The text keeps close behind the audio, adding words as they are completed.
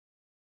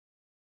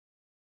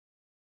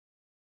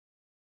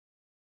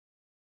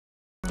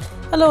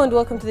Hello and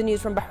welcome to the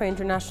news from Bahrain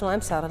International.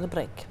 I'm Sarah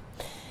Lebreik.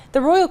 The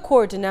Royal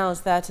Court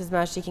announced that His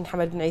Majesty King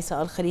Hamad bin Isa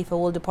Al Khalifa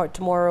will depart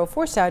tomorrow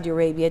for Saudi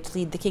Arabia to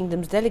lead the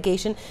kingdom's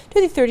delegation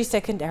to the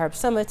 32nd Arab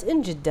Summit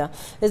in Jeddah.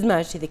 His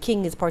Majesty the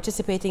King is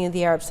participating in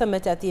the Arab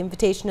Summit at the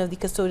invitation of the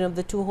custodian of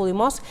the two holy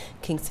mosques,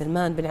 King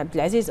Salman bin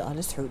Abdulaziz Al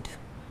Saud.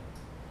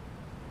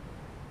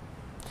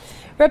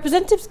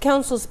 Representatives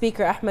Council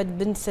Speaker Ahmed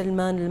bin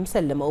Salman Al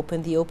Msallam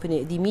opened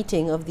the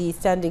meeting of the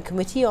Standing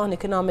Committee on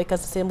Economic and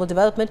Sustainable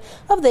Development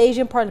of the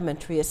Asian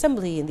Parliamentary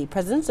Assembly in the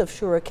presence of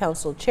Shura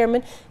Council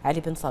Chairman Ali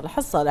bin Saleh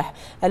Al Saleh.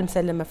 Al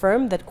Msallam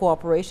affirmed that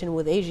cooperation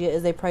with Asia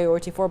is a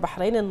priority for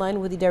Bahrain in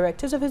line with the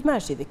directives of His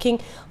Majesty the King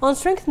on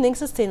strengthening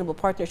sustainable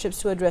partnerships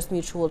to address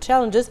mutual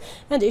challenges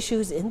and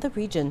issues in the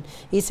region.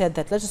 He said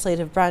that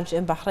legislative branch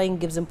in Bahrain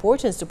gives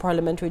importance to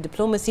parliamentary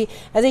diplomacy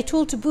as a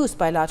tool to boost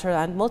bilateral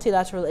and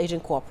multilateral Asian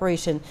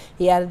cooperation.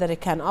 He added that it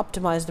can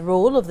optimize the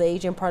role of the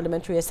Asian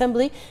Parliamentary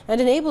Assembly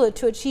and enable it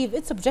to achieve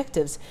its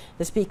objectives.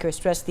 The Speaker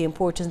stressed the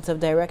importance of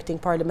directing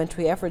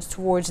parliamentary efforts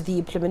towards the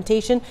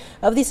implementation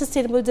of the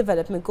Sustainable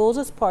Development Goals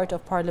as part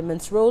of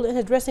Parliament's role in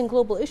addressing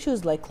global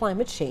issues like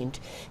climate change.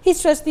 He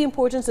stressed the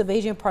importance of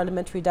Asian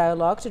parliamentary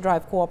dialogue to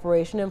drive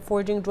cooperation and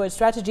forging joint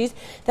strategies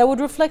that would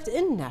reflect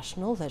in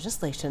national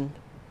legislation.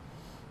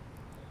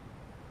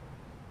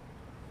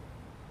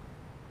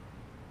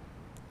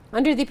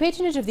 Under the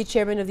patronage of the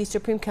Chairman of the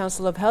Supreme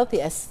Council of Health,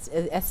 the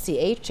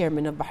SCH,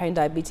 Chairman of Bahrain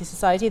Diabetes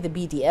Society, the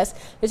BDS,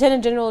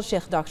 Lieutenant General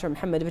Sheikh Dr.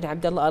 Mohammed bin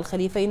Abdullah Al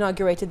Khalifa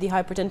inaugurated the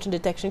Hypertension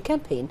Detection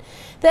Campaign.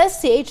 The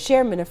SCH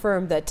Chairman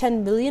affirmed that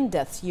 10 million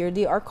deaths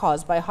yearly are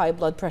caused by high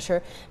blood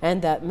pressure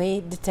and that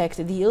may detect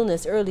the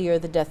illness earlier,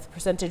 the death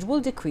percentage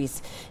will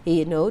decrease.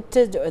 He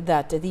noted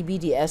that the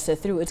BDS,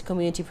 through its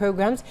community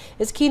programs,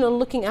 is keen on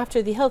looking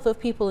after the health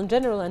of people in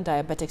general and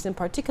diabetics in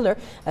particular,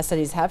 as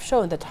studies have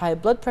shown that high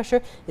blood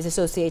pressure is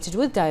associated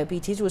with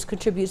diabetes, which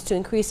contributes to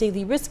increasing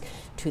the risk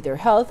to their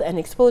health and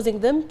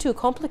exposing them to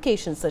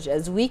complications such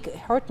as weak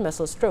heart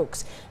muscle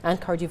strokes and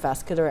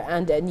cardiovascular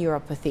and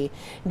neuropathy.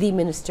 The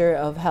Minister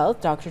of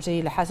Health, Dr.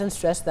 Jalil Hassan,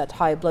 stressed that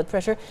high blood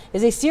pressure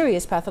is a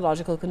serious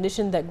pathological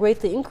condition that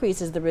greatly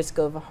increases the risk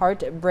of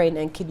heart, brain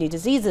and kidney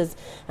diseases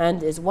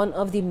and is one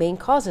of the main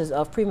causes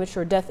of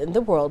premature death in the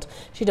world.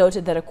 She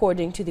noted that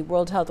according to the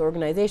World Health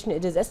Organization,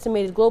 it is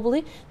estimated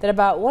globally that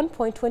about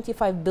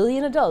 1.25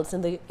 billion adults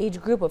in the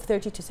age group of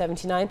 30 to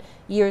 79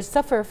 years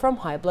suffer from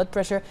high blood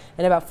pressure,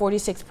 and about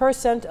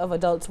 46% of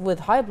adults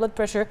with high blood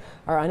pressure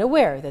are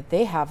unaware that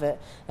they have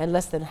it, and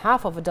less than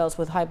half of adults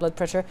with high blood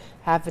pressure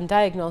have been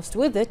diagnosed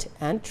with it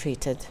and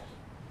treated.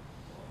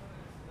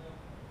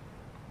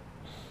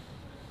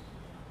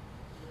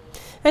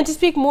 And to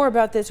speak more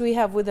about this, we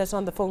have with us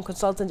on the phone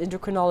consultant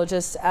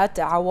endocrinologist at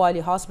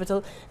Awali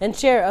Hospital and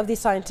chair of the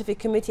scientific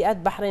committee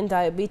at Bahrain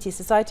Diabetes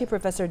Society,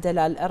 Professor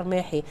Dalal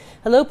Armehi.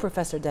 Hello,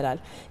 Professor Dalal.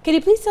 Can you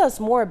please tell us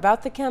more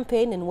about the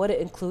campaign and what it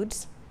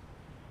includes?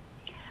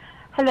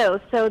 Hello.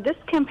 So this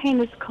campaign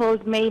is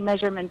called May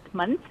Measurement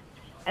Month,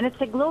 and it's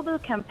a global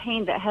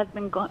campaign that has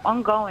been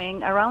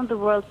ongoing around the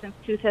world since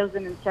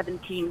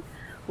 2017.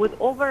 With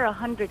over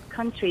 100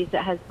 countries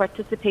that has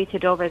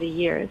participated over the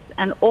years,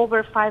 and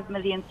over 5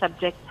 million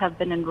subjects have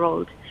been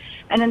enrolled.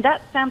 And in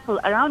that sample,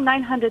 around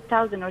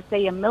 900,000 or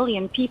say 1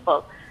 million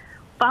people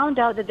found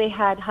out that they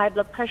had high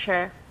blood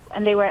pressure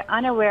and they were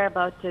unaware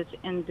about it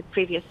in the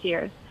previous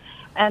years.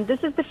 And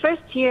this is the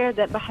first year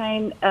that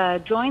Bahrain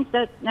joins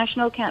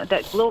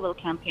that global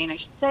campaign, I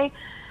should say.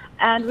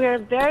 And we're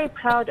very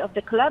proud of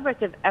the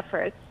collaborative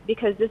efforts,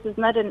 because this is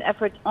not an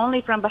effort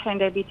only from Bahrain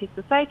Diabetes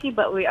Society,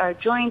 but we are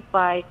joined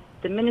by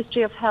the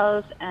Ministry of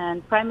Health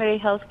and Primary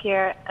Health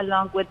Care,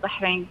 along with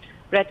Bahrain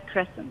Red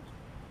Crescent.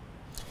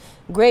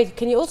 Great.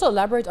 Can you also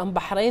elaborate on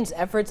Bahrain's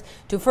efforts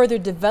to further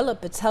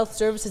develop its health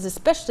services,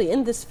 especially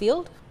in this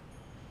field?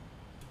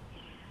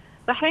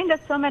 Bahrain does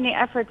so many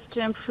efforts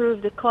to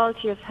improve the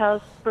quality of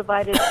health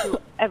provided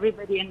to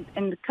everybody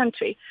in the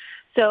country.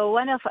 So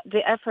one of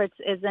the efforts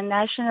is there's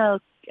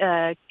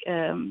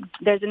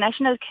a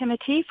national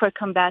committee for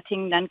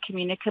combating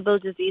non-communicable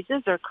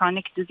diseases or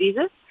chronic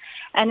diseases.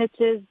 And it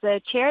is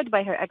chaired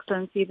by Her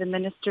Excellency, the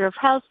Minister of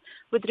Health,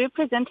 with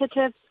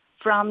representatives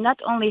from not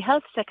only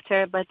health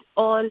sector, but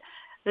all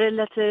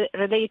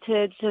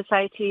related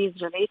societies,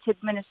 related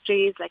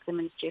ministries, like the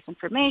Ministry of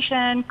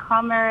Information,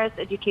 Commerce,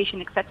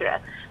 Education,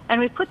 etc. And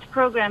we put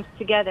programs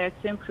together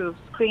to improve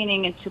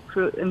screening and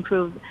to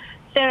improve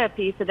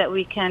therapy so that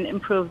we can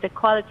improve the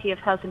quality of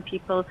health in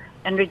people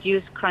and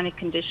reduce chronic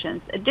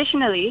conditions.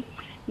 Additionally,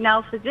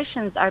 now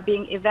physicians are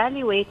being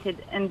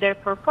evaluated in their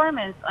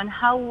performance on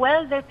how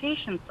well their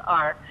patients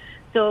are.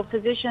 So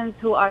physicians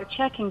who are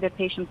checking their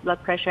patient's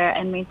blood pressure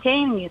and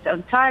maintaining it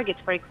on target,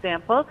 for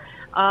example,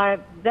 are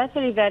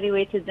better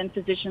evaluated than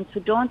physicians who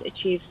don't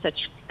achieve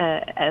such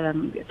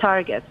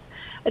targets.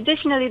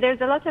 Additionally,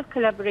 there's a lot of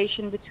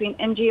collaboration between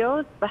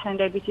NGOs, Bahrain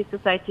Diabetes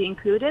Society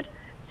included,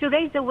 to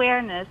raise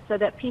awareness so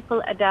that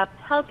people adopt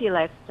healthy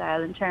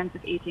lifestyle in terms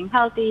of eating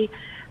healthy,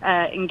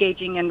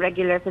 engaging in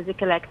regular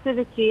physical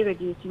activity,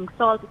 reducing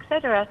salt,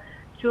 etc.,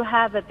 to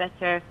have a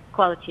better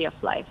quality of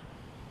life.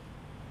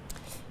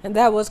 And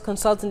that was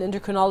consultant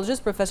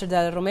endocrinologist Professor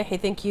Dara Rumehi.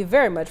 Thank you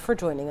very much for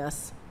joining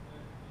us.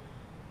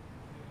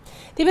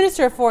 The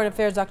Minister of Foreign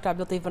Affairs, Dr.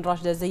 Abdulatif bin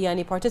Rashid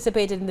al-Zayani,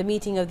 participated in the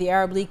meeting of the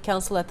Arab League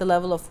Council at the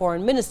level of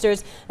foreign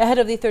ministers ahead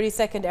of the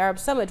 32nd Arab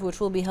Summit,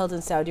 which will be held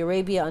in Saudi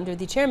Arabia under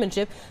the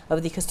chairmanship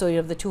of the custodian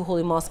of the two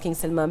holy mosques, King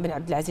Salman bin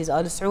Abdulaziz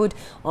Al Saud,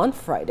 on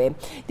Friday.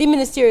 The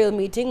ministerial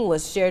meeting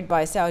was chaired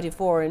by Saudi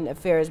Foreign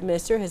Affairs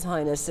Minister, His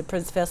Highness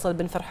Prince Faisal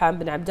bin Farhan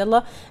bin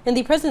Abdullah, in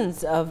the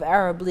presence of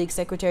Arab League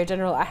Secretary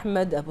General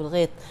Ahmed Abul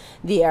Ghait.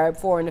 The Arab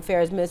Foreign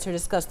Affairs Minister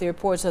discussed the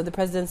reports of the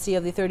presidency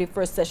of the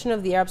 31st session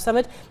of the Arab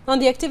Summit on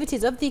the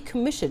activities of the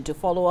Commission to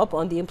follow up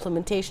on the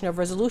implementation of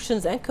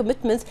resolutions and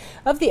commitments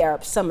of the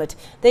Arab Summit.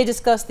 They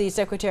discussed the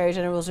Secretary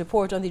General's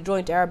report on the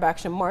Joint Arab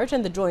Action March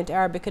and the Joint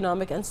Arab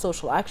Economic and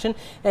Social Action,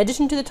 in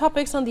addition to the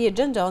topics on the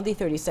agenda on the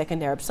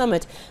 32nd Arab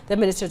Summit. The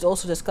ministers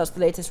also discussed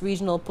the latest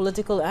regional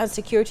political and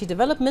security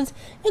developments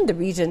in the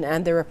region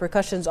and their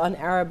repercussions on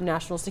Arab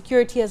national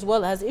security, as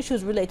well as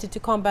issues related to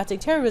combating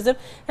terrorism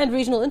and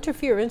regional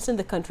interference in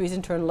the country's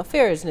internal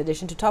affairs, in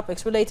addition to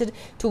topics related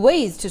to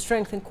ways to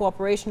strengthen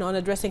cooperation on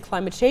addressing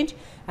climate change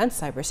and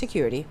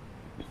cybersecurity.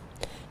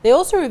 They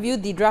also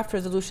reviewed the draft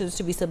resolutions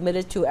to be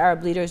submitted to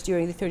Arab leaders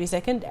during the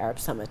 32nd Arab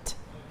Summit.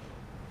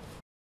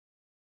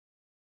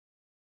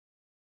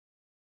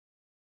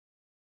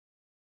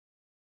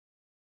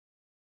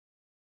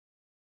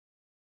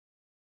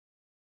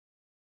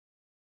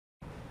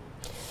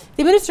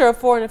 The Minister of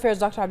Foreign Affairs,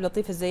 Dr.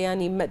 Abdulatif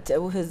al-Zayani, met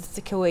with his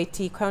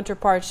Kuwaiti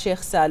counterpart, Sheikh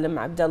Salim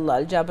Abdullah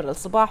Al-Jabr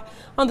Al-Sabah,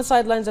 on the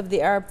sidelines of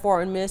the Arab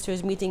Foreign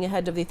Ministers meeting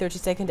ahead of the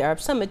 32nd Arab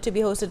Summit to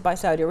be hosted by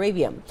Saudi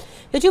Arabia.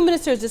 The two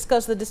ministers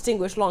discussed the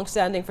distinguished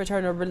long-standing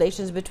fraternal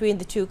relations between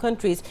the two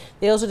countries.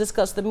 They also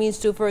discussed the means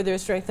to further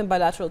strengthen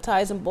bilateral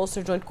ties and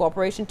bolster joint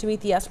cooperation to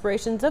meet the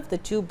aspirations of the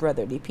two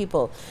brotherly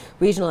people.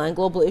 Regional and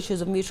global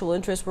issues of mutual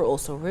interest were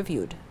also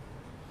reviewed.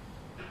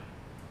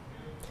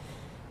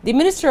 The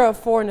Minister of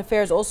Foreign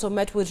Affairs also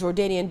met with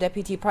Jordanian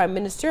Deputy Prime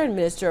Minister and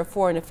Minister of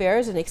Foreign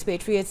Affairs and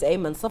Expatriates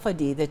Ayman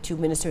Safadi. The two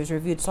ministers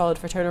reviewed solid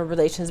fraternal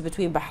relations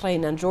between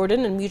Bahrain and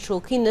Jordan and mutual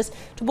keenness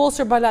to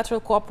bolster bilateral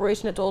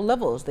cooperation at all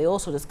levels. They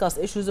also discussed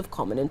issues of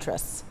common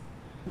interests.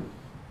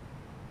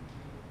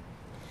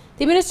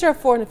 The Minister of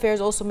Foreign Affairs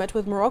also met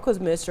with Morocco's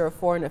Minister of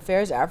Foreign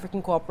Affairs,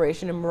 African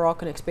Cooperation and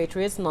Moroccan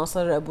Expatriates,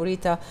 Nasser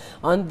Bourita,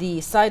 on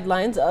the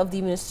sidelines of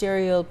the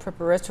ministerial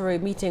preparatory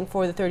meeting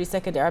for the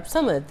 32nd Arab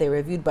Summit. They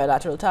reviewed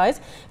bilateral ties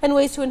and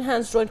ways to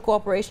enhance joint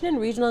cooperation in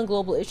regional and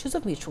global issues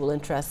of mutual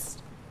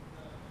interest.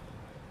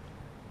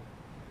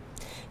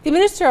 The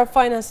Minister of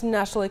Finance and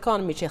National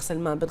Economy, Sheikh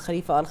Salman bin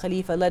Khalifa Al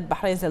Khalifa, led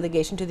Bahrain's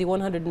delegation to the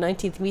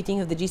 119th meeting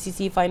of the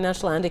GCC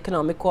Financial and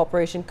Economic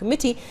Cooperation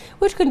Committee,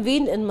 which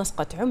convened in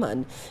Muscat,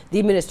 Oman.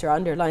 The minister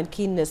underlined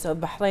keenness of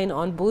Bahrain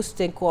on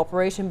boosting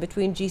cooperation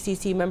between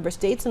GCC member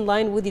states in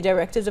line with the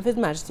directives of His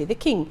Majesty the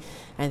King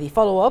and the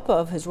follow-up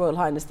of His Royal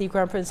Highness the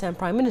Crown Prince and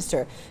Prime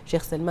Minister.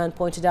 Sheikh Salman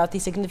pointed out the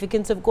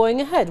significance of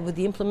going ahead with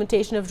the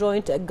implementation of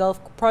joint Gulf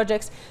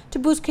projects to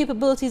boost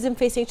capabilities in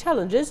facing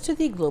challenges to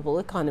the global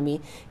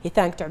economy. He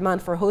thanked Oman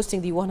for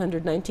hosting the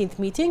 119th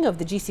meeting of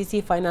the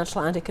GCC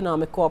Financial and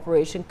Economic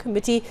Cooperation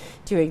Committee.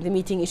 During the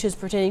meeting, issues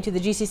pertaining to the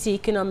GCC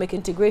economic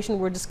integration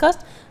were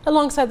discussed,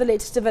 alongside the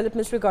latest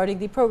developments regarding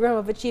the program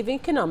of achieving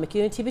economic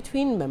unity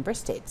between member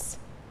states.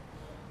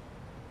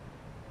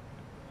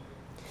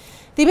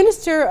 The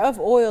Minister of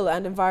Oil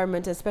and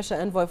Environment and Special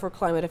Envoy for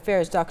Climate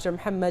Affairs, Dr.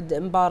 Mohammed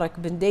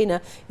Mbarak bin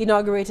Dana,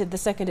 inaugurated the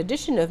second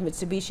edition of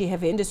Mitsubishi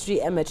Heavy Industry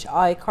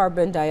MHI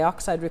Carbon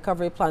Dioxide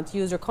Recovery Plant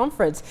User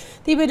Conference.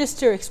 The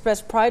Minister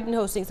expressed pride in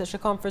hosting such a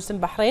conference in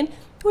Bahrain,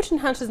 which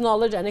enhances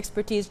knowledge and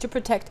expertise to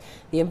protect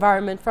the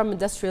environment from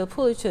industrial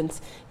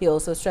pollutants. He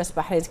also stressed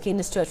Bahrain's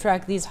keenness to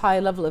attract these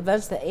high-level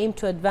events that aim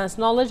to advance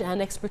knowledge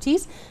and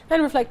expertise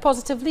and reflect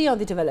positively on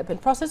the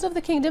development process of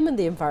the kingdom in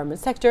the environment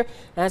sector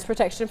and its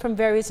protection from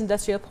various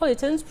industrial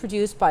pollutants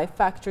produced by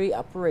factory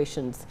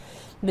operations.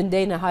 Bin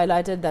Dana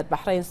highlighted that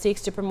Bahrain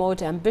seeks to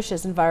promote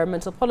ambitious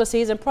environmental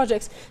policies and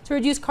projects to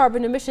reduce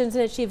carbon emissions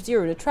and achieve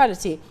zero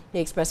neutrality. He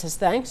expressed his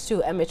thanks to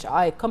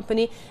MHI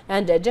Company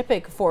and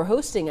JEPIC for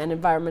hosting an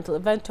environmental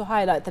event to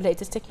highlight the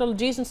latest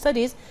technologies and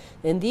studies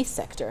in the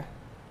sector.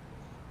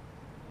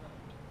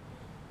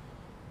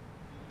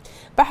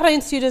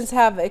 Bahrain students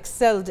have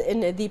excelled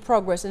in the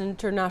Progress in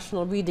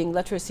International Reading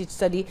Literacy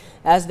study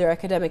as their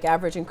academic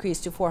average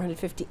increased to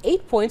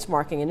 458 points,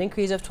 marking an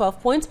increase of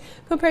 12 points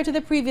compared to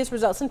the previous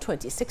results in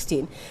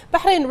 2016.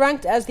 Bahrain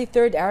ranked as the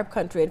third Arab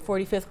country and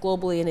 45th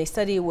globally in a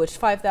study which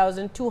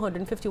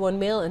 5,251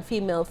 male and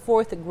female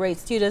fourth grade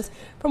students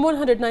from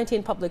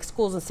 119 public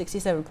schools and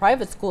 67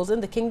 private schools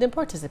in the kingdom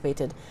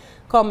participated.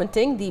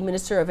 Commenting, the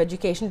Minister of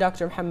Education,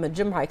 Dr. Mohammed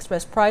Jumha,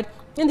 expressed pride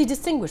in the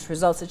distinguished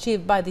results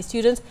achieved by the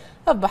students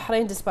of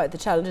Bahrain despite the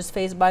challenges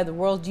faced by the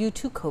world due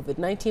to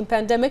COVID-19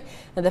 pandemic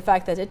and the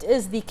fact that it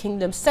is the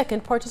kingdom's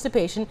second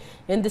participation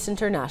in this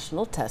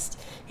international test.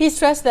 He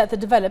stressed that the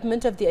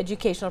development of the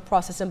educational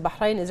process in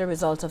Bahrain is a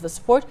result of the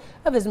support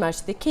of His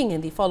Majesty the King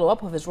in the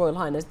follow-up of His Royal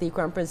Highness the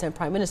Crown Prince and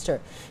Prime Minister.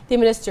 The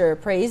Minister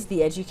praised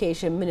the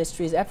Education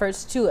Ministry's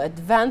efforts to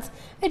advance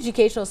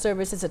educational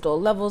services at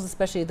all levels,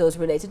 especially those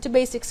related to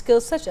basic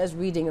skills such as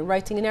reading and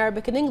writing in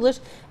Arabic and English,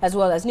 as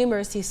well as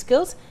numeracy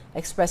skills,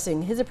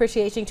 expressing his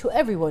appreciation to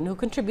everyone who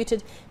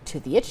contributed to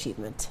the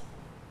achievement.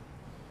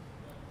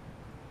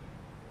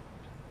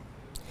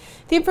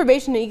 The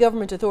Information and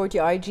E-Government Authority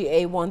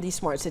IGA won the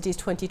Smart Cities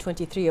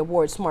 2023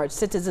 Award Smart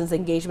Citizens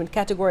Engagement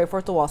category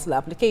for Tawasul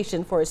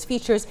application for its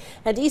features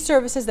and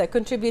e-services that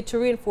contribute to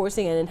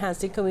reinforcing and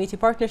enhancing community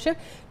partnership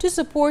to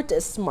support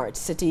smart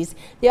cities.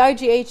 The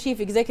IGA Chief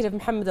Executive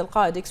Mohammed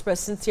Al-Qaid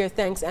expressed sincere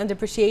thanks and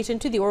appreciation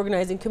to the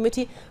organizing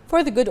committee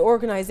for the good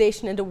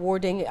organization and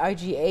awarding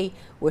IGA,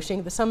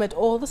 wishing the summit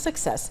all the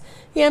success.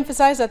 He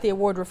emphasized that the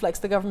award reflects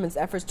the government's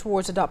efforts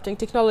towards adopting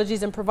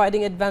technologies and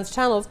providing advanced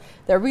channels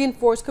that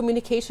reinforce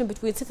communication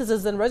between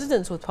citizens and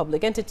residents with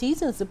public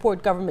entities and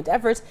support government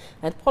efforts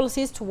and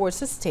policies towards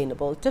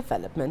sustainable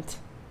development.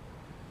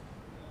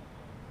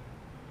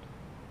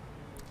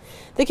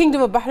 The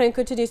Kingdom of Bahrain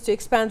continues to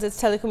expand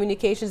its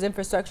telecommunications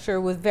infrastructure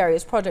with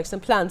various projects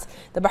and plans.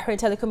 The Bahrain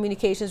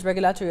Telecommunications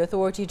Regulatory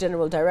Authority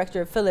General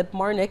Director Philip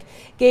Marnick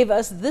gave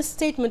us this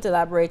statement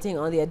elaborating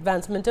on the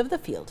advancement of the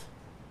field.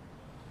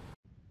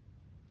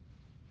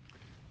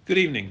 Good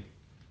evening.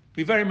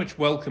 We very much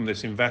welcome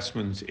this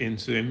investment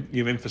into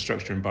new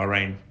infrastructure in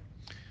Bahrain.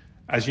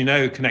 As you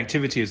know,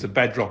 connectivity is the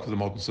bedrock of the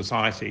modern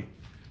society.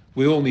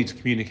 We all need to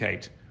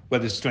communicate,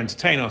 whether it's to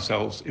entertain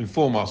ourselves,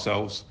 inform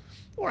ourselves,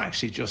 or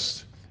actually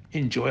just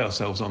enjoy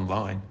ourselves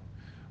online.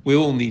 We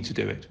all need to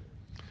do it.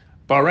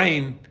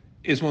 Bahrain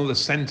is one of the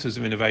centers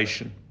of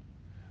innovation.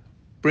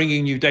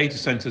 Bringing new data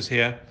centers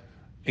here,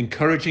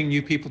 encouraging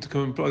new people to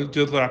come and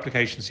do their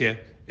applications here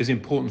is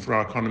important for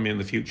our economy in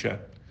the future.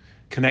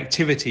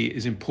 Connectivity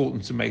is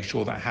important to make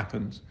sure that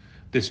happens.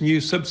 This new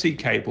subsea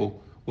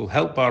cable will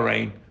help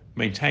Bahrain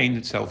maintain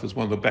itself as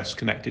one of the best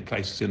connected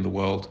places in the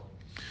world.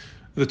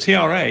 The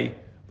TRA,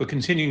 we're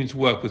continuing to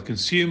work with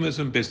consumers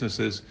and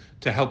businesses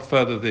to help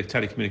further the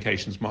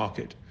telecommunications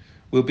market.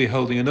 We'll be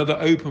holding another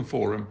open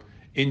forum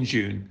in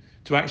June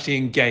to actually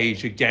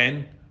engage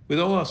again with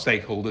all our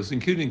stakeholders,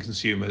 including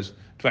consumers,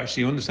 to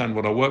actually understand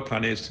what our work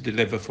plan is to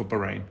deliver for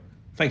Bahrain.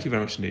 Thank you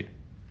very much indeed.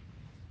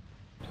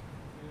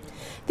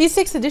 The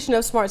 6th edition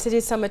of Smart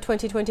Cities Summit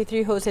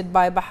 2023, hosted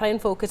by Bahrain,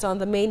 focused on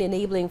the main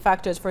enabling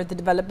factors for the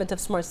development of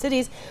smart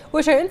cities,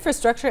 which are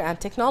infrastructure and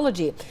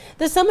technology.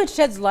 The summit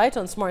sheds light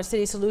on smart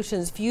city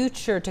solutions,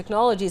 future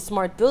technologies,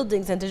 smart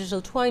buildings and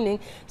digital twinning,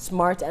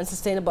 smart and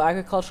sustainable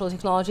agricultural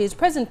technologies,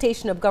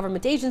 presentation of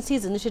government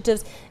agencies,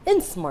 initiatives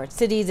in smart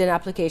cities, and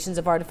applications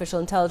of artificial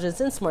intelligence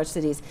in smart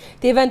cities.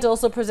 The event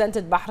also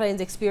presented Bahrain's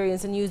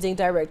experience in using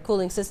direct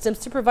cooling systems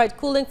to provide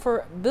cooling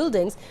for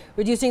buildings,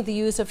 reducing the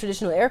use of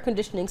traditional air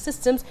conditioning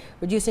systems,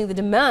 reducing the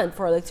demand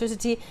for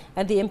electricity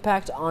and the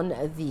impact on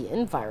the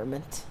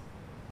environment.